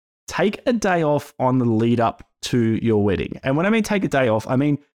take a day off on the lead up to your wedding. And when I mean take a day off, I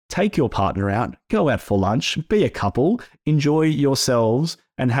mean take your partner out, go out for lunch, be a couple, enjoy yourselves,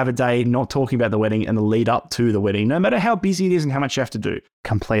 and have a day not talking about the wedding and the lead up to the wedding, no matter how busy it is and how much you have to do.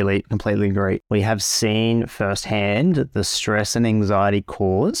 Completely agree. We have seen firsthand the stress and anxiety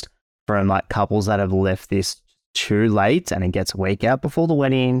caused from like couples that have left this too late and it gets a week out before the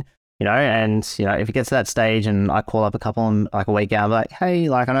wedding, and if it gets to that stage and I call up a couple and like a week out, I'm like, hey,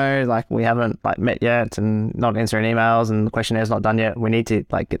 like I know like we haven't like met yet and not answering emails and the questionnaire is not done yet. We need to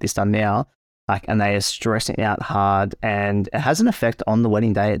like get this done now. Like, and they are stressing out hard and it has an effect on the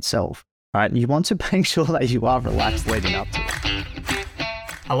wedding day itself, right? You want to make sure that you are relaxed leading up to it.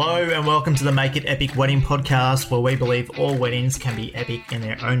 Hello and welcome to the Make It Epic Wedding Podcast, where we believe all weddings can be epic in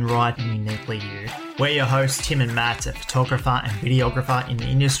their own right and uniquely you. We're your hosts, Tim and Matt, a photographer and videographer in the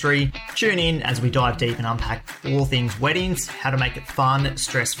industry. Tune in as we dive deep and unpack all things weddings, how to make it fun,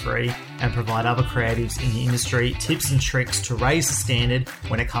 stress-free, and provide other creatives in the industry tips and tricks to raise the standard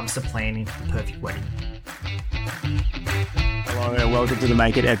when it comes to planning the perfect wedding. Hello and welcome to the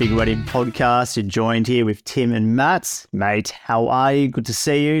Make It Epic Wedding Podcast. You're joined here with Tim and Matt. Mate, how are you? Good to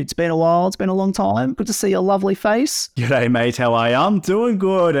see you. It's been a while. It's been a long time. Good to see your lovely face. G'day, mate. How are you? I'm doing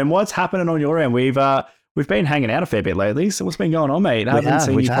good. And what's happening on your end? We've been hanging out a fair bit lately. So what's been going on, mate? I haven't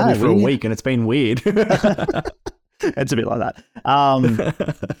seen you probably for a week and it's been weird. It's a bit like that.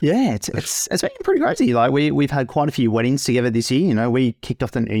 Yeah, it's been pretty crazy. Like we've had quite a few weddings together this year. We kicked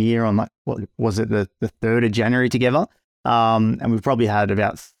off the new year on like, what was it, the 3rd of January together. And we've probably had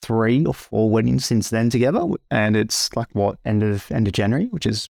about 3 or 4 weddings since then together. And it's like end of January, which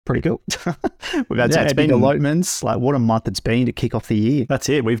is pretty cool. We've had some big elopements. Like what a month it's been to kick off the year. That's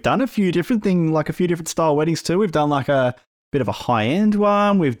it. We've done a few different things, like a few different style weddings too. We've done like a bit of a high-end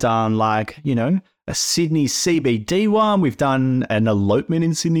one. We've done like, a Sydney CBD one. We've done an elopement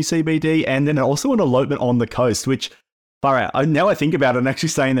in Sydney CBD and then also an elopement on the coast, which far out. Now I think about it and actually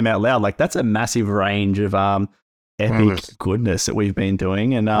saying them out loud, like that's a massive range of epic goodness that we've been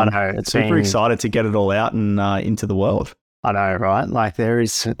doing. And I know, it's super excited to get it all out and into the world. I know, right? Like there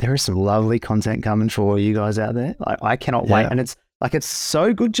is some lovely content coming for you guys out there. Like I cannot wait. And it's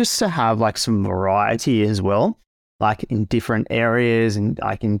so good just to have like some variety as well, like in different areas and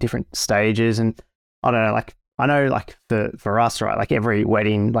like in different stages. And I don't know, like I know like for us, right, like every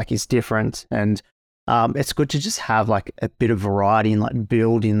wedding like is different and it's good to just have like a bit of variety and like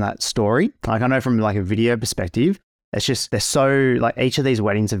build in that story. Like I know from like a video perspective, it's just they're so like each of these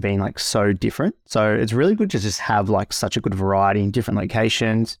weddings have been like so different. So it's really good to just have like such a good variety in different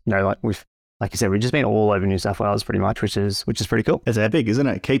locations. Like you said, we've just been all over New South Wales pretty much, which is pretty cool. It's epic, isn't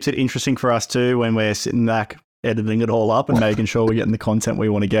it? It keeps it interesting for us too when we're sitting back editing it all up and making sure we're getting the content we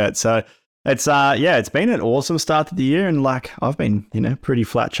want to get. So it's it's been an awesome start to the year, and like I've been pretty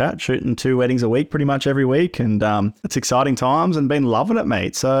flat chat, shooting 2 weddings a week pretty much every week, and it's exciting times and been loving it,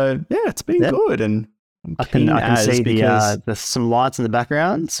 mate. So yeah, it's been good, and I can see there's some lights in the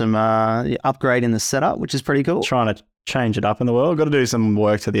background, some upgrade in the setup, which is pretty cool. Trying to change it up in the world. Got to do some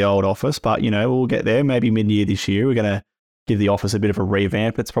work to the old office, but we'll get there. Maybe mid-year this year, we're gonna give the office a bit of a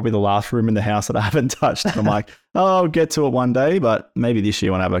revamp. It's probably the last room in the house that I haven't touched. And I'm like, I'll get to it one day, but maybe this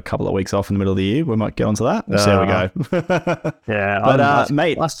year when I have a couple of weeks off in the middle of the year, we might get onto that. We'll see how we go. Yeah. But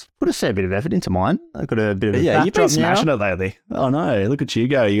mate, I put a fair bit of effort into mine. I've got a bit of a you've been smashing it lately. Oh no, look at you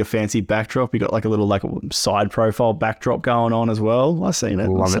go. You got a fancy backdrop. You got like a little like side profile backdrop going on as well. I've seen it.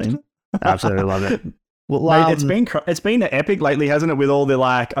 Love it. Absolutely love it. Well, mate, it's been epic lately, hasn't it? With all the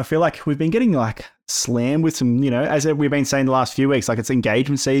I feel like we've been getting like slammed with some, as we've been saying the last few weeks, like it's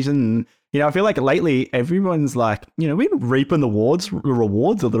engagement season, and I feel like lately everyone's like, we've been reaping the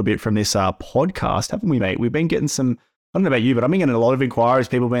rewards a little bit from this podcast, haven't we, mate? We've been getting some. I don't know about you, but I'm getting a lot of inquiries.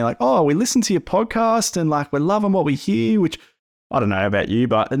 People being like, "Oh, we listen to your podcast and like we're loving what we hear," which I don't know about you,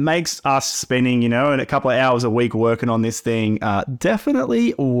 but it makes us spending, and a couple of hours a week working on this thing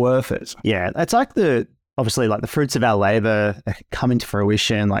definitely worth it. Yeah, it's like obviously like the fruits of our labor are coming to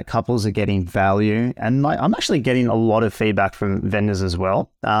fruition, like couples are getting value, and like I'm actually getting a lot of feedback from vendors as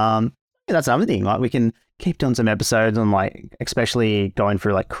well. That's another thing, like we can keep doing some episodes on like especially going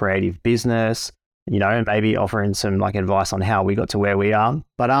through like creative business, and maybe offering some like advice on how we got to where we are.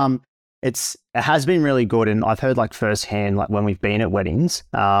 But it has been really good, and I've heard like firsthand, like when we've been at weddings,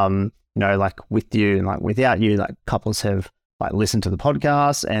 like with you and like without you, like couples have like listened to the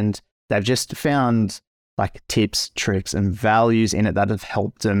podcast and they've just found like tips, tricks, and values in it that have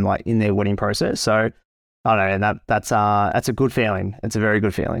helped them like in their wedding process. So I don't know, and that's a good feeling. It's a very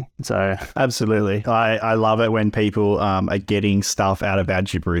good feeling. So absolutely, I love it when people are getting stuff out of our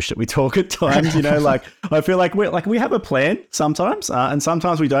gibberish that we talk at times. You know, like I feel like we have a plan sometimes, and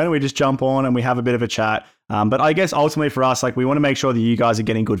sometimes we don't. And we just jump on and we have a bit of a chat. But I guess ultimately for us, like we want to make sure that you guys are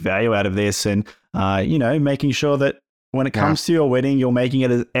getting good value out of this, and you know, making sure that when it comes to your wedding, you're making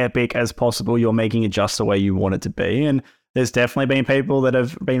it as epic as possible. You're making it just the way you want it to be, and there's definitely been people that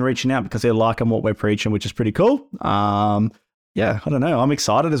have been reaching out because they're liking what we're preaching, which is pretty cool. Yeah, I don't know. I'm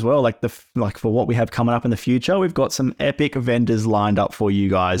excited as well. Like for what we have coming up in the future, we've got some epic vendors lined up for you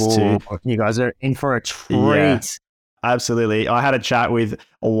guys too. You guys are in for a treat. Yeah. Absolutely. I had a chat with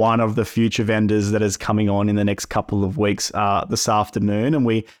one of the future vendors that is coming on in the next couple of weeks this afternoon. And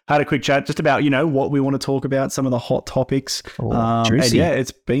we had a quick chat just about, you know, what we want to talk about, some of the hot topics. And yeah,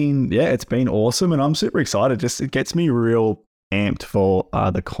 it's been awesome. And I'm super excited. Just it gets me real amped for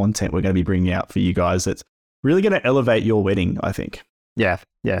the content we're going to be bringing out for you guys. That's really going to elevate your wedding, I think. Yeah,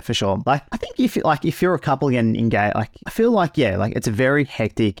 for sure. Like, I think if you're a couple getting engaged, like, I feel like, like it's a very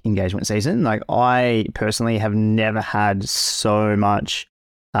hectic engagement season. Like, I personally have never had so much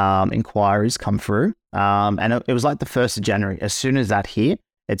inquiries come through. And it was like the 1st of January. As soon as that hit,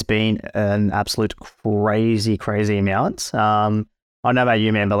 it's been an absolute crazy amount. I don't know about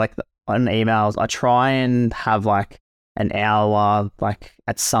you, man, but like on emails, I try and have like an hour, like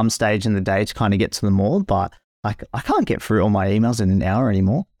at some stage in the day to kind of get to them all, but like, I can't get through all my emails in an hour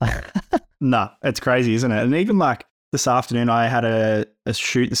anymore. No, it's crazy, isn't it? And even like this afternoon, I had a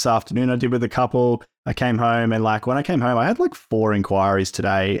shoot this afternoon I did with a couple. I came home and like when I came home, I had like 4 inquiries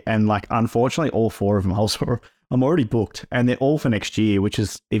today. And like, unfortunately, all 4 of them, I'm already booked and they're all for next year, which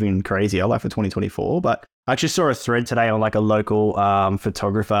is even crazier, like for 2024. But I actually saw a thread today on like a local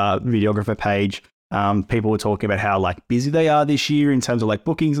videographer page. People were talking about how like busy they are this year in terms of like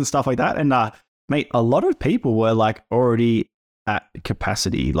bookings and stuff like that. And mate, a lot of people were like already at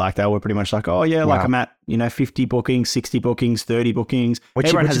capacity. Like they were pretty much like, oh yeah, like I'm at, 50 bookings, 60 bookings, 30 bookings.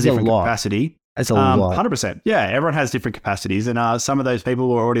 Everyone has a different capacity. That's a lot. 100%. Yeah, everyone has different capacities. And some of those people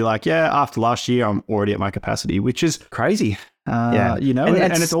were already like, yeah, after last year, I'm already at my capacity, which is crazy. And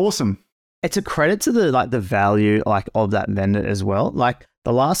it's awesome. It's a credit to the value like of that vendor as well. Like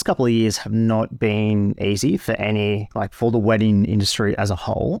the last couple of years have not been easy for the wedding industry as a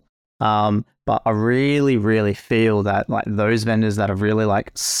whole. But I really, really feel that like those vendors that have really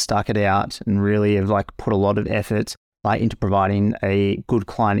like stuck it out and really have like put a lot of effort like into providing a good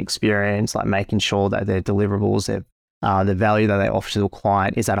client experience, like making sure that their deliverables, the value that they offer to the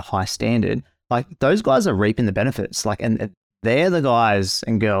client is at a high standard. Like those guys are reaping the benefits. Like, and they're the guys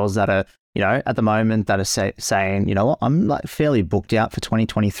and girls that are, at the moment that are saying, you know what, I'm like fairly booked out for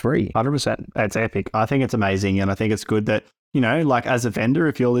 2023. 100%. It's epic. I think it's amazing. And I think it's good that, like as a vendor,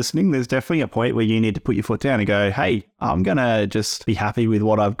 if you're listening, there's definitely a point where you need to put your foot down and go, hey, I'm going to just be happy with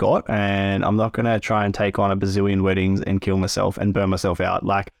what I've got. And I'm not going to try and take on a bazillion weddings and kill myself and burn myself out.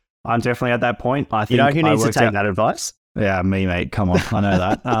 Like I'm definitely at that point. I think who needs to take that advice? Yeah, me, mate. Come on. I know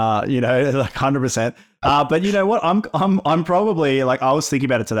that. Like 100%. But you know what? I'm probably like, I was thinking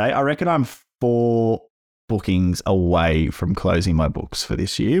about it today. I reckon I'm 4 bookings away from closing my books for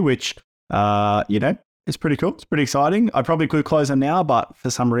this year, which, it's pretty cool. It's pretty exciting. I probably could close them now, but for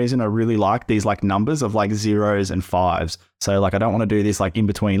some reason, I really like these like numbers of like 0s and 5s. So like, I don't want to do this like in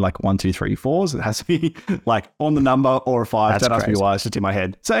between like 1, 2, 3, 4s. It has to be like on the number or a 5. That has to be why it's just in my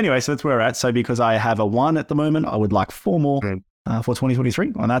head. So anyway, so that's where we're at. So because I have a 1 at the moment, I would like 4 more for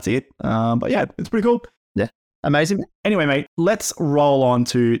 2023, and that's it. But yeah, it's pretty cool. Yeah, amazing. Anyway, mate, let's roll on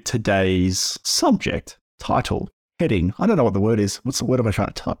to today's subject, title, heading. I don't know what the word is. What's the word am I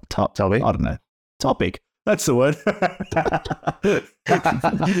trying to tell me? I don't know. Topic. That's the word.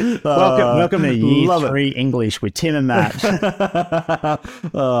 Welcome to Year 3 English with Tim and Matt.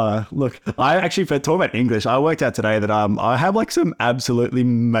 Look, I actually, for talking about English, I worked out today that I have like some absolutely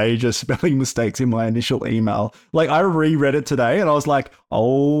major spelling mistakes in my initial email. Like I reread it today and I was like,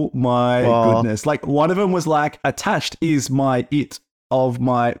 oh my goodness. Like one of them was like, attached is my of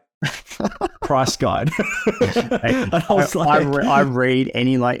my price guide. And I was like, I read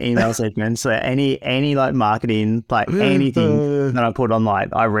any like email segments, so any like marketing, like anything that I put on, like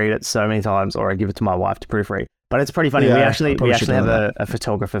I read it so many times, or I give it to my wife to proofread. But it's pretty funny. Yeah, we actually have a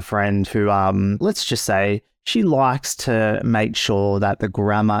photographer friend who let's just say she likes to make sure that the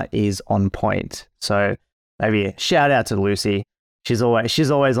grammar is on point. So maybe a shout out to Lucy. She's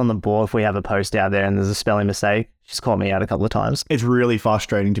always on the ball if we have a post out there and there's a spelling mistake. She's called me out a couple of times. It's really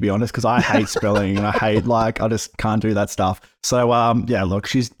frustrating, to be honest, because I hate spelling and I hate I just can't do that stuff. So look,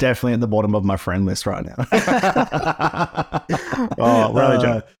 she's definitely at the bottom of my friend list right now.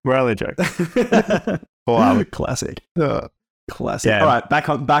 We're only joking. Classic. Classic. Yeah. All right,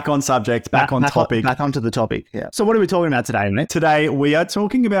 back on subject, back on topic. Back onto the topic. Yeah. So what are we talking about today, mate? Today we are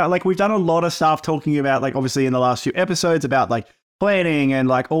talking about, like, we've done a lot of stuff talking about, like, obviously in the last few episodes about like planning and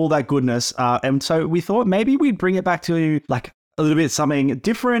like all that goodness. And so we thought maybe we'd bring it back to like a little bit something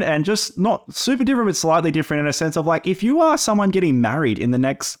different, and just not super different, but slightly different in a sense of like, if you are someone getting married in the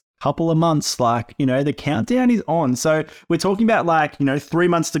next couple of months, like, you know, the countdown is on. So we're talking about like, you know, 3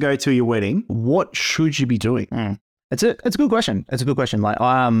 months to go to your wedding. What should you be doing? It's a good question. It's a good question. Like,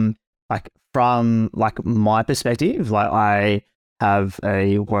 like from like my perspective, like I have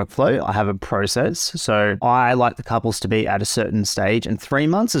a workflow, I have a process. So I like the couples to be at a certain stage, and 3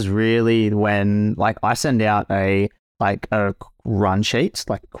 months is really when like I send out a run sheet,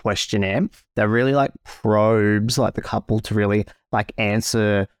 like questionnaire that really like probes like the couple to really like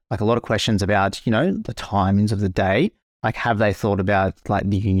answer like a lot of questions about, you know, the timings of the day. Like, have they thought about like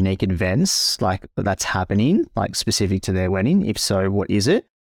the unique events like that's happening, like specific to their wedding? If so, what is it?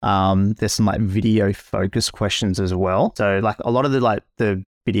 There's some like video focused questions as well. So like a lot of the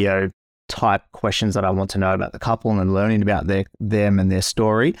video type questions that I want to know about the couple and learning about them and their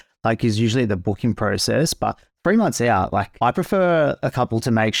story, like, is usually the booking process. But 3 months out, like, I prefer a couple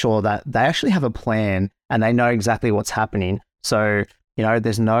to make sure that they actually have a plan and they know exactly what's happening. So, you know,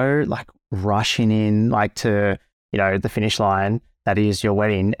 there's no like rushing in like to, you know, the finish line that is your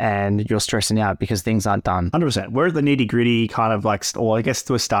wedding, and you're stressing out because things aren't done. 100%. We're at the nitty gritty kind of like, or I guess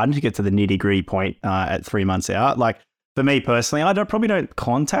we're starting to get to the nitty gritty point at 3 months out. Like, for me personally, I probably don't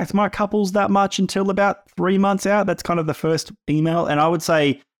contact my couples that much until about 3 months out. That's kind of the first email. And I would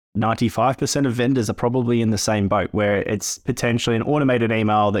say 95% of vendors are probably in the same boat, where it's potentially an automated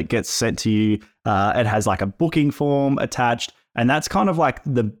email that gets sent to you. It has like a booking form attached. And that's kind of like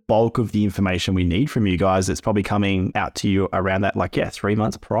the bulk of the information we need from you guys. It's probably coming out to you around that, like, 3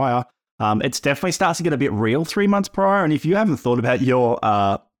 months prior. It's definitely starts to get a bit real 3 months prior. And if you haven't thought about your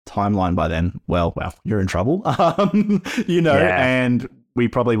timeline by then, well, you're in trouble, you know, and we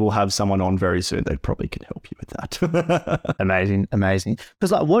probably will have someone on very soon that probably can help you with that. Amazing.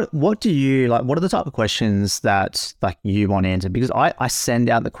 Because like, what do you like? What are the type of questions that like you want answered? Because I send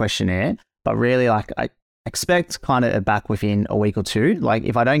out the questionnaire, but really like I expect kind of it back within a week or two. Like,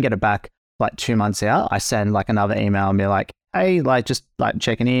 if I don't get it back like 2 months out, I send like another email and be like, hey, like just like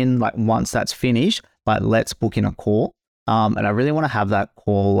checking in, like once that's finished, like let's book in a call. And I really want to have that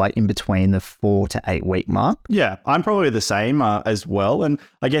call like in between the 4 to 8 week mark. Yeah, I'm probably the same as well. And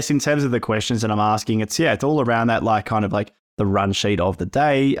I guess in terms of the questions that I'm asking, it's all around that like kind of like the run sheet of the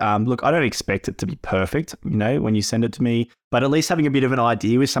day. Look, I don't expect it to be perfect, you know, when you send it to me, but at least having a bit of an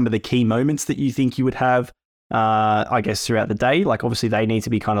idea with some of the key moments that you think you would have, I guess, throughout the day. Like, obviously they need to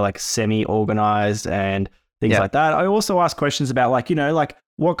be kind of like semi-organized and things like that. I also ask questions about like, you know, like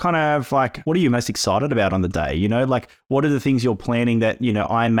what kind of like, what are you most excited about on the day? You know, like what are the things you're planning that, you know,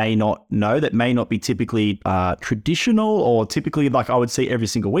 I may not know, that may not be typically traditional or typically like I would see every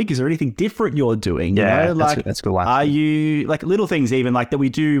single week. Is there anything different you're doing? Yeah, you know? Like, that's a good one. Are you like little things even like that we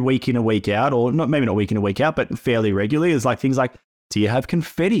do week in a week out, or not, maybe not week in a week out, but fairly regularly, is like things like, do you have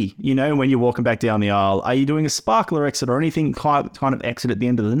confetti, you know, when you're walking back down the aisle? Are you doing a sparkler exit or anything kind of exit at the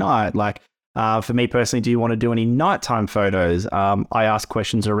end of the night? Like, for me personally, do you want to do any nighttime photos? I ask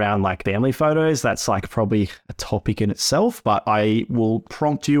questions around like family photos. That's like probably a topic in itself, but I will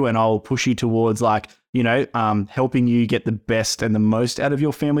prompt you and I'll push you towards like, you know, helping you get the best and the most out of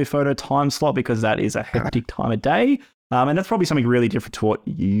your family photo time slot, because that is a hectic time of day. And that's probably something really different to what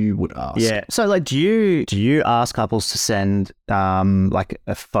you would ask. Yeah. So like, do you ask couples to send like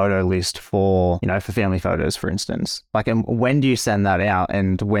a photo list for, you know, for family photos, for instance? Like, and when do you send that out,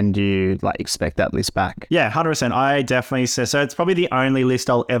 and when do you like expect that list back? Yeah, 100%. I definitely say so. It's probably the only list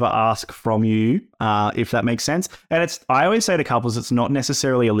I'll ever ask from you, if that makes sense. And I always say to couples, it's not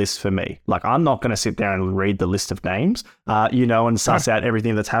necessarily a list for me. Like, I'm not going to sit there and read the list of names, you know, and suss out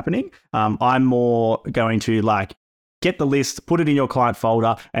everything that's happening. I'm more going to like get the list, put it in your client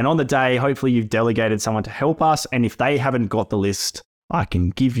folder, and on the day, hopefully you've delegated someone to help us. And if they haven't got the list, I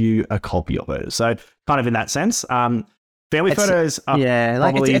can give you a copy of it. So kind of in that sense, family photos are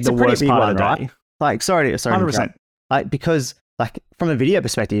probably the worst part of the day. Like, sorry, 100%. Like, because like from a video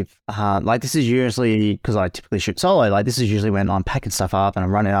perspective, like this is usually, because I typically shoot solo, like this is usually when I'm packing stuff up and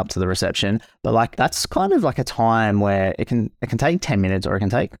I'm running up to the reception. But like, that's kind of like a time where it can take 10 minutes or it can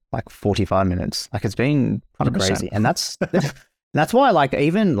take like 45 minutes. Like, it's been kind of crazy. And that's why like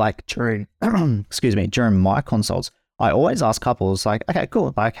even like during, during my consults, I always ask couples like, okay,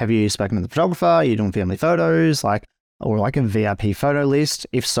 cool. Like, have you spoken to the photographer? Are you doing family photos? Like, or like a VIP photo list?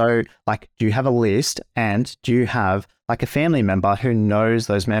 If so, like, do you have a list, and do you have like a family member who knows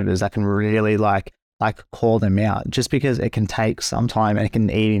those members that can really like like call them out, just because it can take some time and it can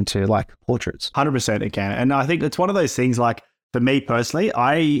eat into like portraits. 100% it can. And I think it's one of those things, like for me personally,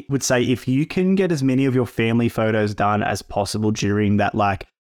 I would say if you can get as many of your family photos done as possible during that like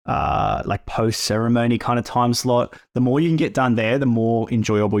post-ceremony kind of time slot, the more you can get done there, the more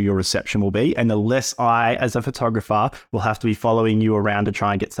enjoyable your reception will be. And the less I, as a photographer, will have to be following you around to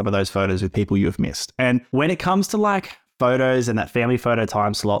try and get some of those photos with people you have missed. And when it comes to like photos and that family photo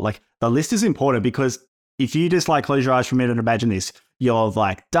time slot, like the list is important, because if you just like close your eyes for a minute and imagine this, you've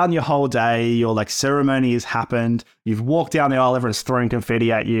like done your whole day, your like ceremony has happened, you've walked down the aisle, everyone's throwing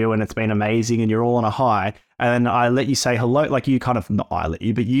confetti at you and it's been amazing and you're all on a high. And then I let you say hello, like you kind of, not I let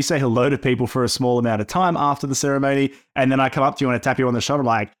you, but you say hello to people for a small amount of time after the ceremony. And then I come up to you and I tap you on the shoulder, I'm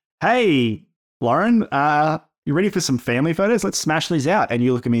like, hey, Lauren, you ready for some family photos? Let's smash these out. And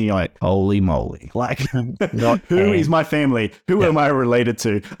you look at me and you're like, holy moly. Like, who is my family? Who am I related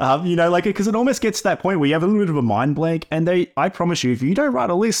to? Like, because it almost gets to that point where you have a little bit of a mind blank. And I promise you, if you don't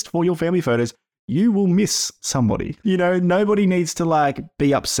write a list for your family photos, you will miss somebody. Nobody needs to like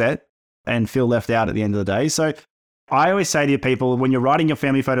be upset and feel left out at the end of the day. So I always say to people, when you're writing your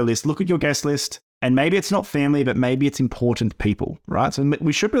family photo list, look at your guest list. And maybe it's not family, but maybe it's important people, right? So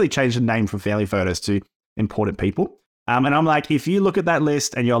we should really change the name from family photos to important people. And I'm like, if you look at that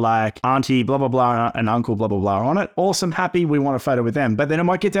list and you're like, auntie, blah, blah, blah, and uncle, blah, blah, blah on it, awesome, happy, we want a photo with them. But then it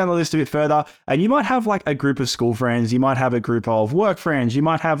might get down the list a bit further and you might have like a group of school friends, you might have a group of work friends, you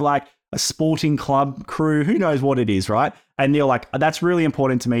might have like a sporting club crew, who knows what it is, right? And you're like, that's really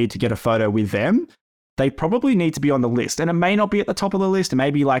important to me to get a photo with them. They probably need to be on the list. And it may not be at the top of the list, it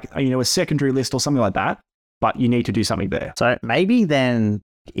may be like, a secondary list or something like that, but you need to do something there. So maybe then,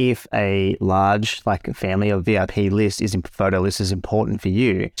 if a large like family or VIP photo list is important for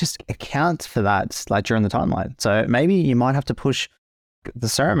you, just account for that like during the timeline. So maybe you might have to push the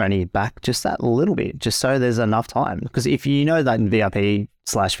ceremony back just that little bit, just so there's enough time. Because if you know that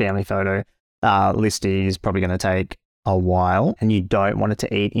VIP/family photo list is probably going to take a while and you don't want it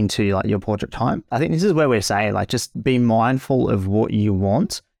to eat into like your portrait time, I think this is where we're saying like just be mindful of what you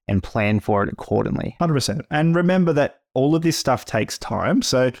want and plan for it accordingly. 100%. And remember that all of this stuff takes time.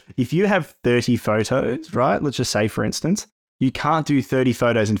 So if you have 30 photos, right, let's just say, for instance, you can't do 30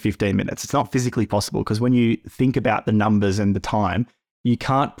 photos in 15 minutes. It's not physically possible, because when you think about the numbers and the time, you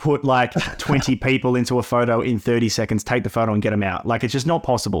can't put like 20 people into a photo in 30 seconds, take the photo and get them out. Like, it's just not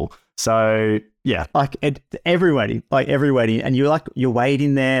possible. So yeah. Like every wedding, and you're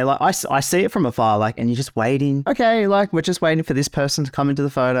waiting there. Like I see it from afar, like, and you're just waiting. Okay. Like, we're just waiting for this person to come into the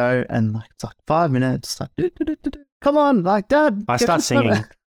photo, and like, it's like 5 minutes. Like, come on, like, Dad. I start singing.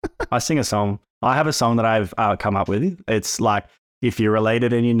 I sing a song. I have a song that I've come up with. It's like, if you're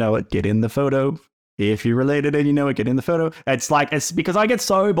related and you know it, get in the photo. If you're related and you know it, get in the photo. It's because I get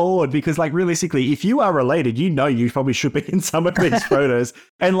so bored, because like realistically, if you are related, you probably should be in some of these photos.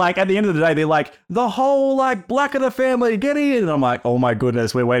 And like at the end of the day, they're like, the whole like black of the family, get in. And I'm like, oh my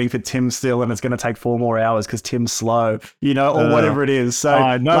goodness, we're waiting for Tim still, and it's going to take 4 more hours because Tim's slow, or whatever it is.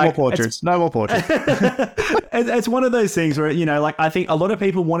 So no more portraits. It's one of those things where, like I think a lot of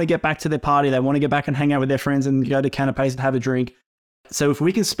people want to get back to their party. They want to get back and hang out with their friends and go to canapes and have a drink. So if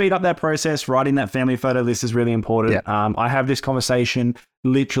we can speed up that process, writing that family photo list is really important. Yeah. I have this conversation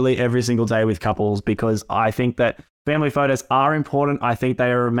literally every single day with couples, because I think that family photos are important. I think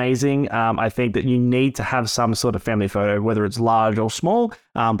they are amazing. I think that you need to have some sort of family photo, whether it's large or small,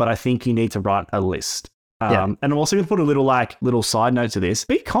 but I think you need to write a list. And I'm also going to put a little side note to this.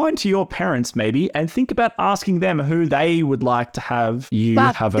 Be kind to your parents maybe, and think about asking them who they would like to have you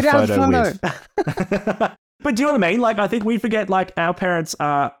have a photo with. But do you know what I mean? Like, I think we forget, like, our parents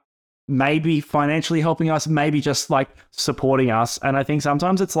are maybe financially helping us, maybe just like supporting us. And I think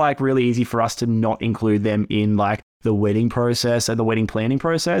sometimes it's like really easy for us to not include them in like the wedding process and the wedding planning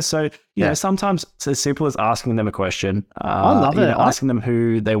process. So, you know, sometimes it's as simple as asking them a question. I love it. Asking them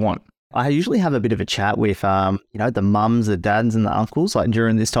who they want. I usually have a bit of a chat with, the mums, the dads and the uncles, like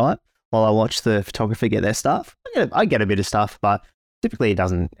during this time while I watch the photographer get their stuff. I get a bit of stuff, but typically it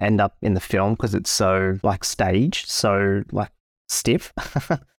doesn't end up in the film because it's so like staged, so like stiff.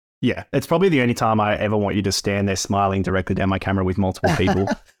 Yeah, it's probably the only time I ever want you to stand there smiling directly down my camera with multiple people.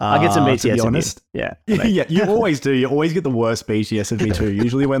 I get some BTS, to be honest. Yeah. Yeah, you always do. You always get the worst BTS of me too.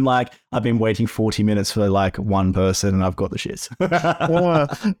 Usually when like I've been waiting 40 minutes for like one person and I've got the shits. I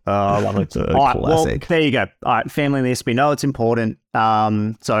love it. All right, well, there you go. All right, family list. We know it's important.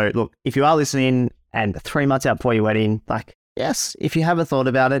 So look, if you are listening and 3 months out before your wedding, like, yes, if you haven't thought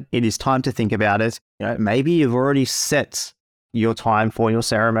about it, it is time to think about it. You know, maybe you've already set your time for your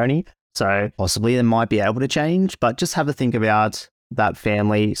ceremony, so possibly it might be able to change, but just have a think about that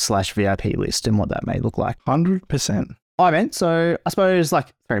family/VIP list and what that may look like. 100%. I meant, so I suppose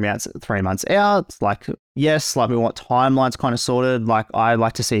like 3 months out, like, yes, like we want timelines kind of sorted. Like I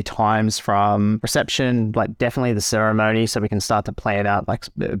like to see times from reception, like definitely the ceremony, so we can start to plan out like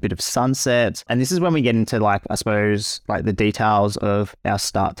a bit of sunset. And this is when we get into like, I suppose, like the details of our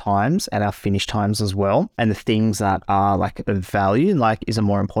start times and our finish times as well. And the things that are like of value, like is it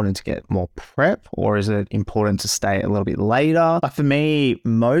more important to get more prep or is it important to stay a little bit later? Like for me,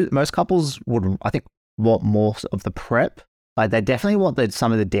 most couples would, I think, want more of the prep. Like they definitely want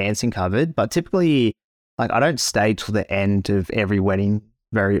some of the dancing covered, but typically like I don't stay till the end of every wedding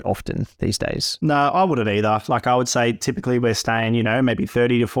very often these days. No, I wouldn't either. Like I would say typically we're staying, you know, maybe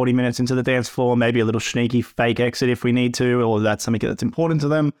 30 to 40 minutes into the dance floor, maybe a little sneaky fake exit if we need to, or that's something that's important to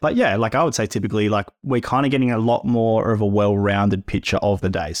them. But yeah, like I would say typically like we're kind of getting a lot more of a well-rounded picture of the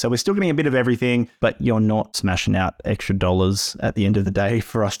day. So we're still getting a bit of everything, but you're not smashing out extra dollars at the end of the day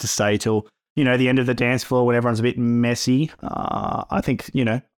for us to stay till, you know, the end of the dance floor when everyone's a bit messy. I think, you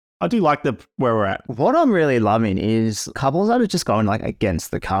know, I do like where we're at. What I'm really loving is couples that are just going like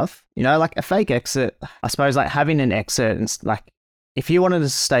against the cuff, you know, like a fake exit. I suppose like having an exit and like if you wanted to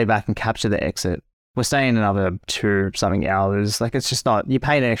stay back and capture the exit, we're staying another 2 something hours. Like it's just not, you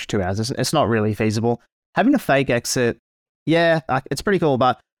pay an extra 2 hours. It's not really feasible. Having a fake exit, yeah, like it's pretty cool.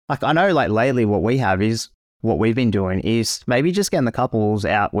 But like I know like lately what we've been doing is maybe just getting the couples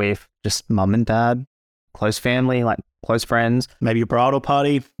out with just mum and dad, close family, like close friends. Maybe a bridal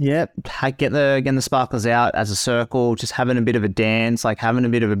party. Yeah. Getting the sparklers out as a circle, just having a bit of a dance, like having a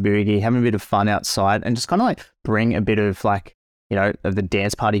bit of a boogie, having a bit of fun outside and just kind of like bring a bit of like, you know, of the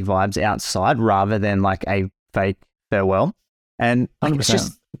dance party vibes outside rather than like a fake farewell. And like, it's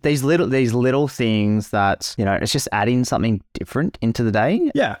just these little things that, you know, it's just adding something different into the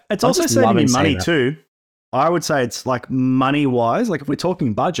day. Yeah. It's also saving you money too. I would say it's like money wise, like if we're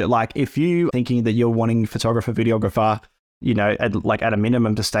talking budget, like if you thinking that you're wanting photographer, videographer, you know, at a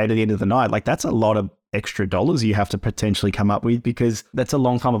minimum to stay to the end of the night, like that's a lot of extra dollars you have to potentially come up with because that's a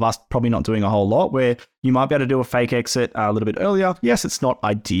long time of us probably not doing a whole lot where you might be able to do a fake exit a little bit earlier. Yes, it's not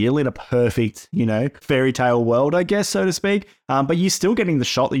ideal in a perfect, you know, fairy tale world, I guess, so to speak. But you're still getting the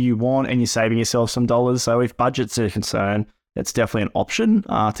shot that you want and you're saving yourself some dollars. So if budget's a concern, it's definitely an option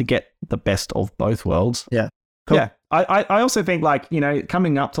to get the best of both worlds. Yeah. Cool. Yeah. I also think like, you know,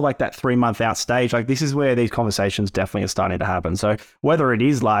 coming up to like that 3 month out stage, like this is where these conversations definitely are starting to happen. So whether it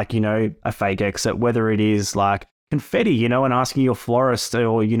is like, you know, a fake exit, whether it is like confetti, you know, and asking your florist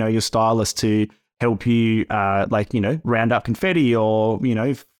or, you know, your stylist to help you like, you know, round up confetti or, you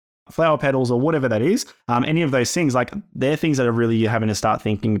know, flower petals or whatever that is, any of those things, like they're things that are really having to start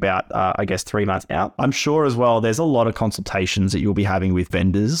thinking about, I guess, 3 months out. I'm sure as well, there's a lot of consultations that you'll be having with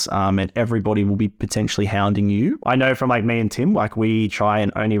vendors and everybody will be potentially hounding you. I know from like me and Tim, like we try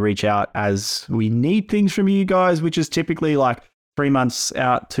and only reach out as we need things from you guys, which is typically like 3 months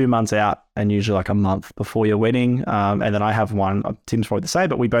out, 2 months out, and usually like a month before your wedding. And then I have one, Tim's probably the same,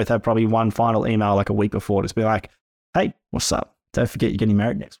 but we both have probably one final email like a week before to be like, hey, what's up? Don't forget you're getting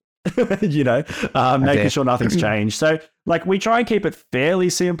married next week. You know, making sure nothing's changed. So like we try and keep it fairly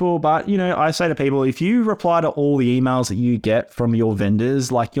simple, but you know, I say to people, if you reply to all the emails that you get from your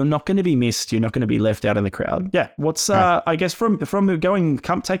vendors, like you're not going to be missed. You're not going to be left out in the crowd. Yeah. What's, I guess from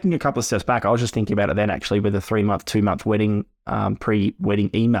taking a couple of steps back, I was just thinking about it then actually with a 3 month, 2 month wedding,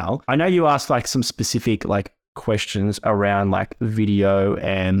 pre-wedding email. I know you asked like some specific like questions around like video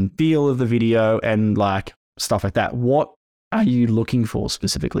and feel of the video and like stuff like that. What are you looking for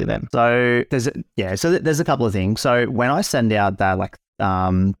specifically then? So there's a couple of things. So when I send out that like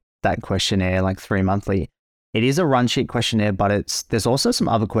that questionnaire like 3 monthly, it is a run sheet questionnaire, but there's also some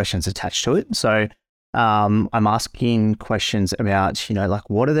other questions attached to it. So I'm asking questions about, you know, like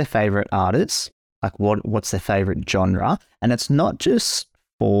what are their favorite artists, like what's their favorite genre, and it's not just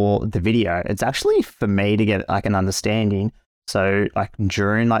for the video. It's actually for me to get like an understanding. So like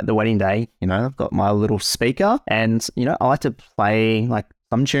during like the wedding day, you know, I've got my little speaker and, you know, I like to play like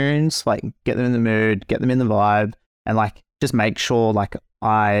some tunes, like get them in the mood, get them in the vibe and like just make sure like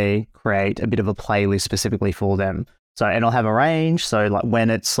I create a bit of a playlist specifically for them. So, and I'll have a range. So like when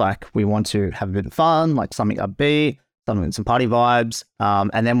it's like, we want to have a bit of fun, like something upbeat, something with some party vibes.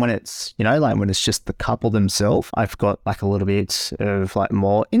 And then when it's, you know, like when it's just the couple themselves, I've got like a little bit of like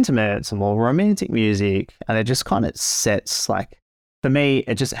more intimate, some more romantic music. And it just kind of sets like, for me,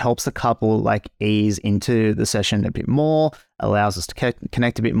 it just helps the couple like ease into the session a bit more, allows us to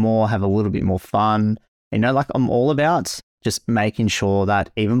connect a bit more, have a little bit more fun. You know, like I'm all about just making sure that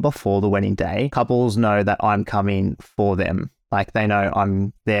even before the wedding day, couples know that I'm coming for them. Like they know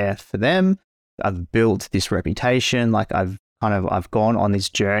I'm there for them. I've built this reputation, like I've I've gone on this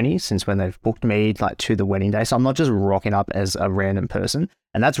journey since when they've booked me like to the wedding day. So I'm not just rocking up as a random person.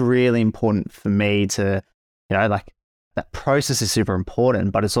 And that's really important for me to, like that process is super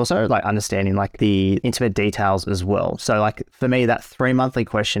important, but it's also like understanding like the intimate details as well. So like for me, that 3 monthly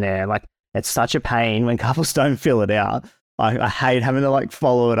questionnaire, like it's such a pain when couples don't fill it out. I hate having to like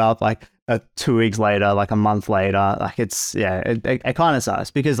follow it up like 2 weeks later, like a month later. Like it kind of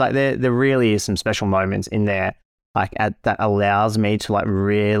sucks because like there really is some special moments in there like that allows me to like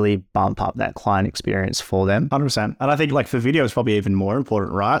really bump up that client experience for them. 100%. And I think like for video it's probably even more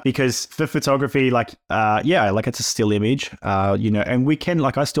important, right? Because for photography, like, like it's a still image, and we can,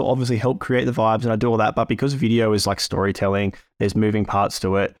 like, I still obviously help create the vibes and I do all that, but because video is like storytelling, there's moving parts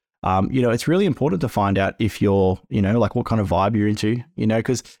to it. It's really important to find out if you're, like what kind of vibe you're into,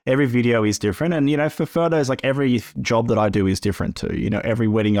 because every video is different. And, for photos, like every job that I do is different too. Every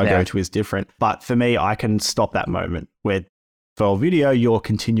wedding I go to is different. But for me, I can stop that moment where for video, you're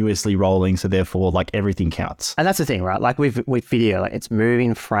continuously rolling. So therefore, like everything counts. And that's the thing, right? Like with video, like it's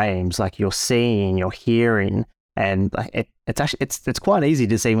moving frames, like you're seeing, you're hearing, and like it's quite easy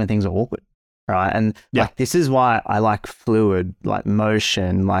to see when things are awkward. Right. And like, this is why I like fluid, like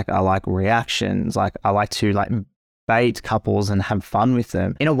motion, like I like reactions, like I like to like bait couples and have fun with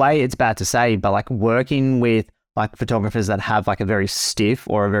them. In a way, it's bad to say, but like working with like photographers that have like a very stiff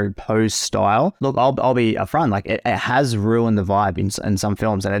or a very posed style, look, I'll be upfront, like it has ruined the vibe in some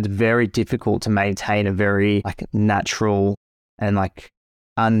films, and it's very difficult to maintain a very like natural and like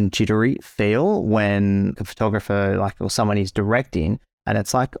unjittery feel when a photographer like or someone is directing. And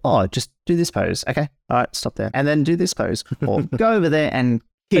it's like, oh, just do this pose. Okay. All right, stop there. And then do this pose. Or go over there and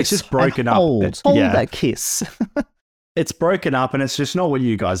kiss. It's just broken up. Hold that kiss. It's broken up and it's just not what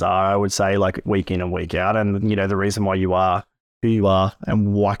you guys are, I would say, like week in and week out. And, the reason why you are who you are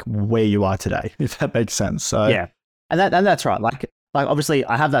and like where you are today, if that makes sense. So yeah. And that's right. Like obviously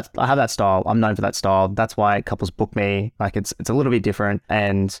I have that style. I'm known for that style. That's why couples book me. Like it's a little bit different.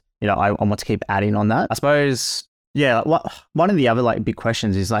 And, I want to keep adding on that. I suppose. Yeah, one of the other like big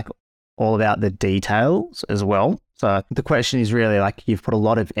questions is like all about the details as well. So the question is really like you've put a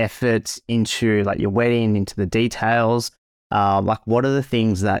lot of effort into like your wedding, into the details. Like what are the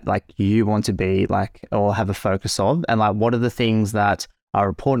things that like you want to be like or have a focus of, and like what are the things that are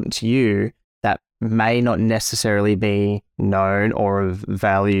important to you that may not necessarily be known or of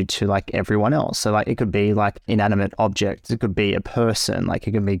value to like everyone else. So like it could be like inanimate objects, it could be a person, like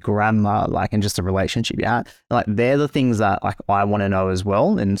it could be grammar, like and just a relationship you had. Like they're the things that like I want to know as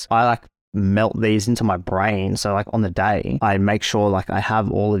well. And I like melt these into my brain. So like on the day, I make sure like I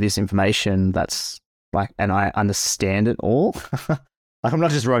have all of this information that's like, and I understand it all. Like I'm not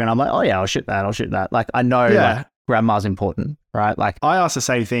just rocking, I'm like, oh yeah, I'll shoot that. Like I know like grandma's important, right? Like I ask the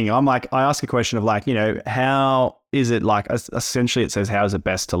same thing. I'm like, I ask a question of like, how is it like, essentially it says, how is it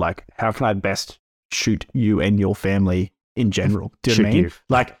best to like, how can I best shoot you and your family in general? Do you know what I mean?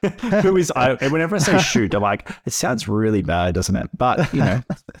 Like who is I? And whenever I say shoot, I'm like, it sounds really bad, doesn't it? But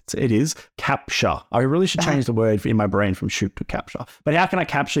it is capture. I really should change the word in my brain from shoot to capture. But how can I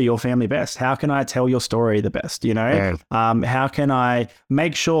capture your family best? How can I tell your story the best? How can I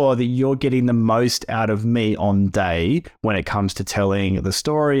make sure that you're getting the most out of me on day when it comes to telling the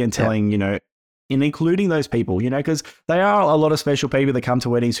story and telling, in including those people, because they are a lot of special people that come to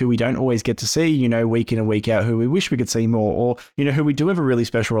weddings who we don't always get to see, week in and week out, who we wish we could see more, or, who we do have a really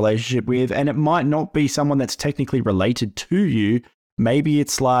special relationship with. And it might not be someone that's technically related to you. Maybe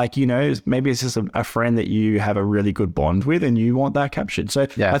it's like, maybe it's just a friend that you have a really good bond with and you want that captured. So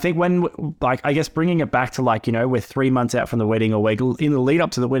I think when, like, I guess bringing it back to like, we're 3 months out from the wedding or we're in the lead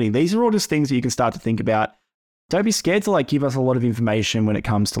up to the wedding, these are all just things that you can start to think about. Don't be scared to like give us a lot of information when it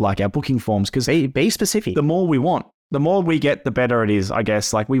comes to like our booking forms, because be specific. The more we want, the more we get, the better it is, I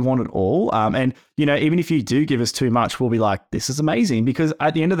guess. Like we want it all. And even if you do give us too much, we'll be like, this is amazing. Because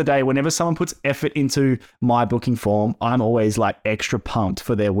at the end of the day, whenever someone puts effort into my booking form, I'm always like extra pumped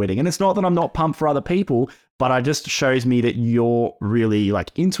for their wedding. And it's not that I'm not pumped for other people, but it just shows me that you're really like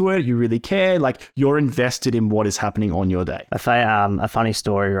into it. You really care. Like you're invested in what is happening on your day. A funny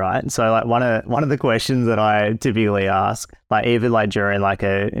story, right? So like one of the questions that I typically ask, like either like during like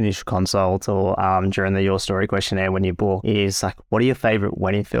a initial consult or during the Your Story questionnaire when you book, is like, what are your favorite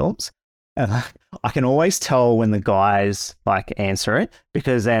wedding films? And I can always tell when the guys like answer it,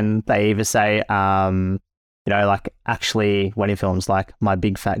 because then they either say like actually wedding films like My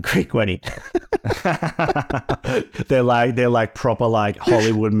Big Fat Greek Wedding. they're like proper like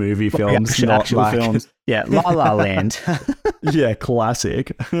Hollywood movie films, not actual like, films. Yeah, La La Land. Yeah,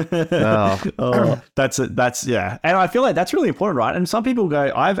 classic. That's yeah. And I feel like that's really important, right? And some people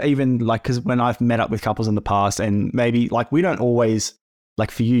go, I've even like, because when I've met up with couples in the past, and maybe like we don't always, like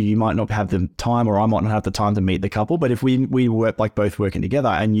for you might not have the time, or I might not have the time to meet the couple, but if we work like both working together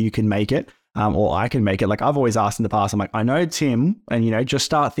and you can make it, or I can make it, like I've always asked in the past, I'm like, I know Tim, and just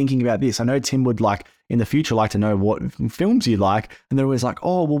start thinking about this. I know Tim would like in the future like to know what films you like, and they're always like,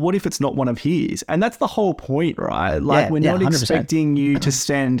 oh well, what if it's not one of his? And that's the whole point, right? Like we're not 100%. Expecting you to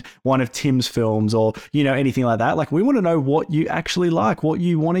send one of Tim's films or anything like that. Like we want to know what you actually like, what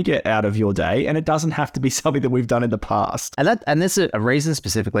you want to get out of your day, and it doesn't have to be something that we've done in the past. And there's a reason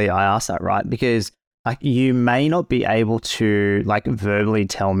specifically I asked that, right? Because like you may not be able to like verbally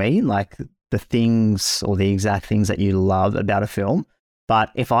tell me like the things or the exact things that you love about a film.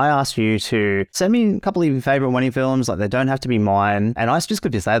 But if I ask you to send me a couple of your favorite wedding films, like they don't have to be mine. And I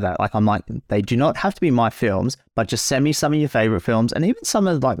specifically say that, like I'm like, they do not have to be my films, but just send me some of your favorite films and even some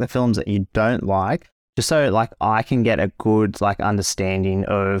of like the films that you don't like, just so like I can get a good like understanding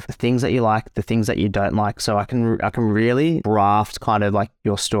of the things that you like, the things that you don't like. So I can really draft kind of like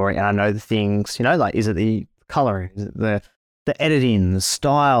your story. And I know the things, like is it the coloring, is it the editing, the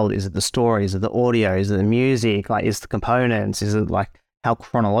style, is it the story, is it the audio, is it the music, like is the components, is it like how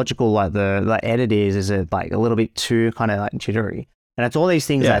chronological like the edit is it like a little bit too kind of like jittery? And it's all these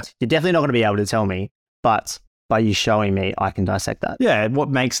things that you're definitely not going to be able to tell me, but by you showing me, I can dissect that. Yeah,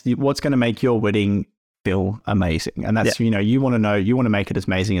 what's going to make your wedding feel amazing? And that's you want to make it as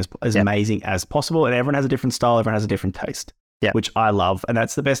amazing as amazing as possible. And everyone has a different style, everyone has a different taste. Yeah, which I love, and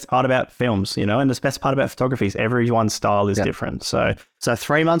that's the best part about films, and the best part about photography is everyone's style is different. So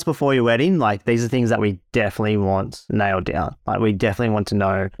 3 months before your wedding, like these are things that we definitely want nailed down. Like we definitely want to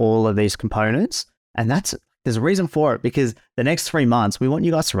know all of these components, and there's a reason for it, because the next 3 months we want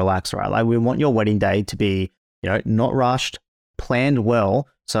you guys to relax, right? Like we want your wedding day to be, not rushed, planned well.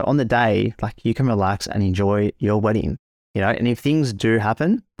 So on the day, like you can relax and enjoy your wedding. And if things do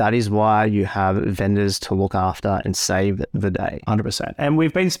happen, that is why you have vendors to look after and save the day. 100%. And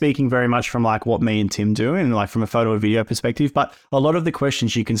we've been speaking very much from like what me and Tim do, and like from a photo and video perspective, but a lot of the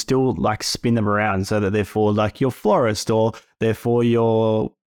questions you can still like spin them around so that they're for like your florist, or they're for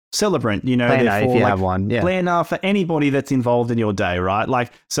your celebrant, planner, if you have one, planner, for anybody that's involved in your day, right?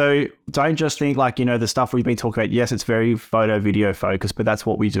 Like, so don't just think like, the stuff we've been talking about, yes, it's very photo, video focused, but that's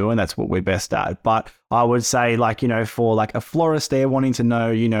what we do and that's what we're best at. But I would say like, for like a florist, they're wanting to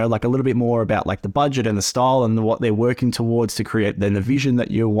know, like a little bit more about like the budget and the style and what they're working towards to create then the vision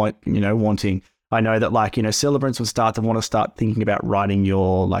that you want, wanting. I know that like, celebrants will start thinking about writing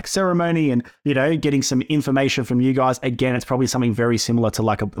your like ceremony and, getting some information from you guys. Again, it's probably something very similar to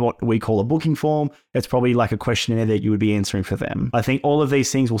like what we call a booking form. It's probably like a questionnaire that you would be answering for them. I think all of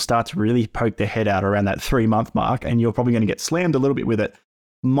these things will start to really poke their head out around that 3 month mark, and you're probably going to get slammed a little bit with it.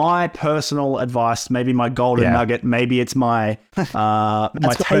 My personal advice, maybe my golden nugget, maybe it's my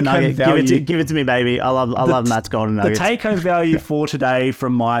take-home value. Give it to me, baby. I love Matt's golden nugget. The take-home value for today,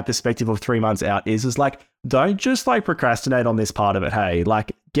 from my perspective of 3 months out, is like, don't just like procrastinate on this part of it. Hey,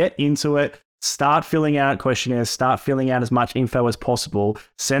 like get into it. Start filling out questionnaires. Start filling out as much info as possible.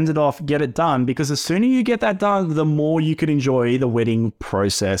 Send it off. Get it done. Because the sooner you get that done, the more you can enjoy the wedding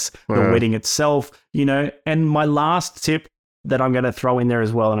process, the wedding itself. And my last tip that I'm going to throw in there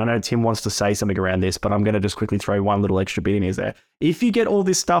as well, and I know Tim wants to say something around this, but I'm going to just quickly throw one little extra bit in is there. If you get all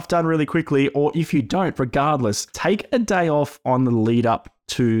this stuff done really quickly, or if you don't, regardless, take a day off on the lead up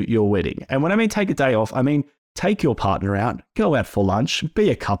to your wedding. And when I mean take a day off, I mean take your partner out, go out for lunch, be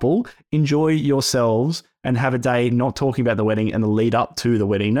a couple, enjoy yourselves, and have a day not talking about the wedding and the lead up to the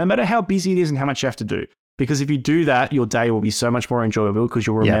wedding, no matter how busy it is and how much you have to do. Because if you do that, your day will be so much more enjoyable because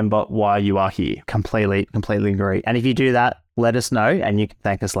you'll remember why you are here. Completely agree. And if you do that, let us know and you can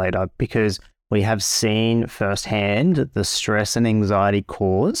thank us later, because we have seen firsthand the stress and anxiety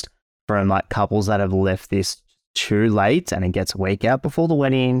caused from like couples that have left this too late and it gets a week out before the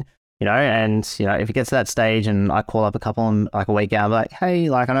wedding, and if it gets to that stage and I call up a couple and like a week out, I'm like, hey,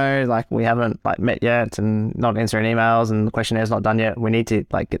 like I know like we haven't like met yet and not answering emails and the questionnaire is not done yet. We need to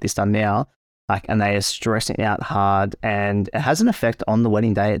like get this done now. Like, and they are stressing out hard, and it has an effect on the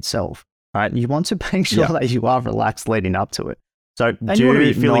wedding day itself, right? You want to make sure that you are relaxed leading up to it. So and you want to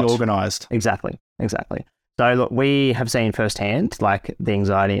be feeling organized. Exactly. So look, we have seen firsthand like the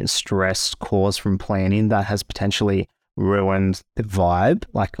anxiety and stress caused from planning that has potentially ruined the vibe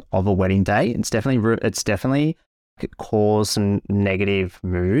like of a wedding day. It's definitely caused some negative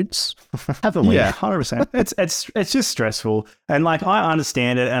moods, haven't we? Yeah, 100%. It's just stressful. And like, I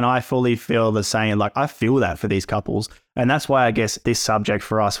understand it and I fully feel the same. Like, I feel that for these couples. And that's why I guess this subject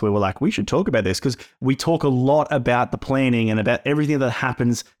for us, we were like, we should talk about this, because we talk a lot about the planning and about everything that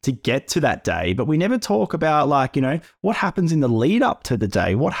happens to get to that day. But we never talk about, like, you know, what happens in the lead up to the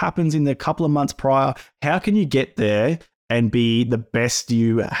day? What happens in the couple of months prior? How can you get there and be the best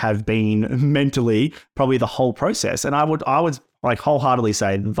you have been mentally, probably the whole process? And I would like wholeheartedly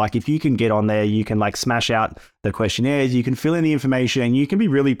say, like, if you can get on there, you can like smash out the questionnaires, you can fill in the information, you can be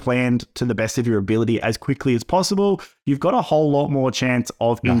really planned to the best of your ability as quickly as possible. You've got a whole lot more chance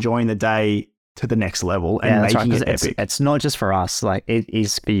of enjoying the day to the next level and making it epic. It's not just for us, like it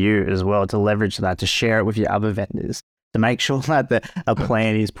is for you as well, to leverage that, to share it with your other vendors, to make sure that a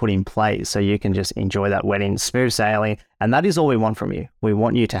plan is put in place so you can just enjoy that wedding smooth sailing. And that is all we want from you. We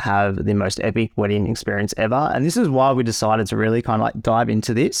want you to have the most epic wedding experience ever. And this is why we decided to really kind of like dive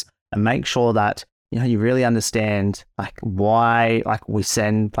into this and make sure that, you know, you really understand like why like we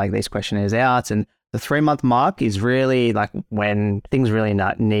send like these questionnaires out. And the 3-month mark is really like when things really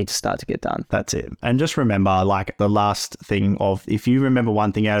need to start to get done. That's it. And just remember, like, the last thing of, if you remember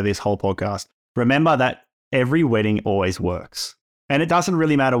one thing out of this whole podcast, remember that every wedding always works. And it doesn't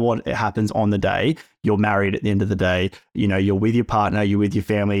really matter what happens on the day. You're married at the end of the day. You know, you're with your partner, you're with your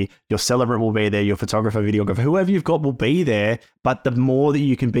family, your celebrant will be there, your photographer, videographer, whoever you've got will be there. But the more that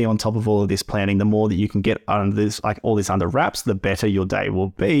you can be on top of all of this planning, the more that you can get under this, like all this under wraps, the better your day will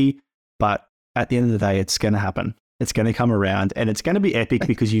be. But at the end of the day, it's going to happen. It's going to come around and it's going to be epic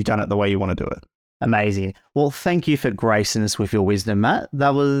because you've done it the way you want to do it. Amazing. Well, thank you for gracing us with your wisdom, Matt.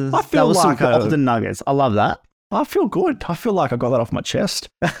 That was like some golden nuggets. I love that. I feel good. I feel like I got that off my chest.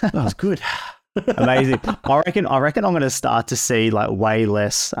 That was good. Amazing. I reckon I'm going to start to see like way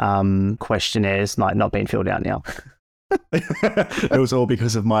less questionnaires like not being filled out now. It was all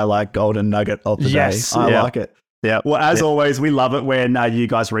because of my like golden nugget of the day. I like it. Yeah. Well, as always, we love it when you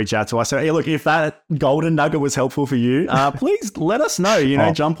guys reach out to us. So, hey, look, if that golden nugget was helpful for you, please let us know. You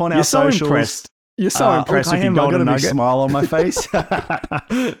know, jump on our socials. So impressed. You're so impressed with your golden nugget. Smile on my face.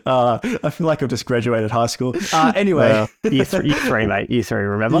 I feel like I've just graduated high school. Anyway. Year three, mate. Year 3,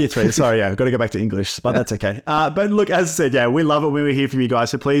 remember? Year 3. Sorry, yeah. I've got to go back to English, but that's okay. But look, as I said, yeah, we love it when we hear from you guys.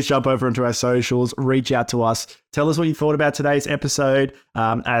 So please jump over into our socials, reach out to us. Tell us what you thought about today's episode.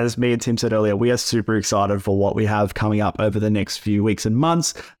 As me and Tim said earlier, we are super excited for what we have coming up over the next few weeks and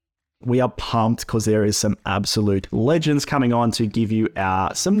months. We are pumped because there is some absolute legends coming on to give you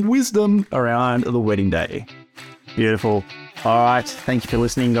some wisdom around the wedding day. Beautiful. All right. Thank you for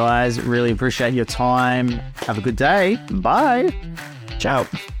listening, guys. Really appreciate your time. Have a good day. Bye. Ciao.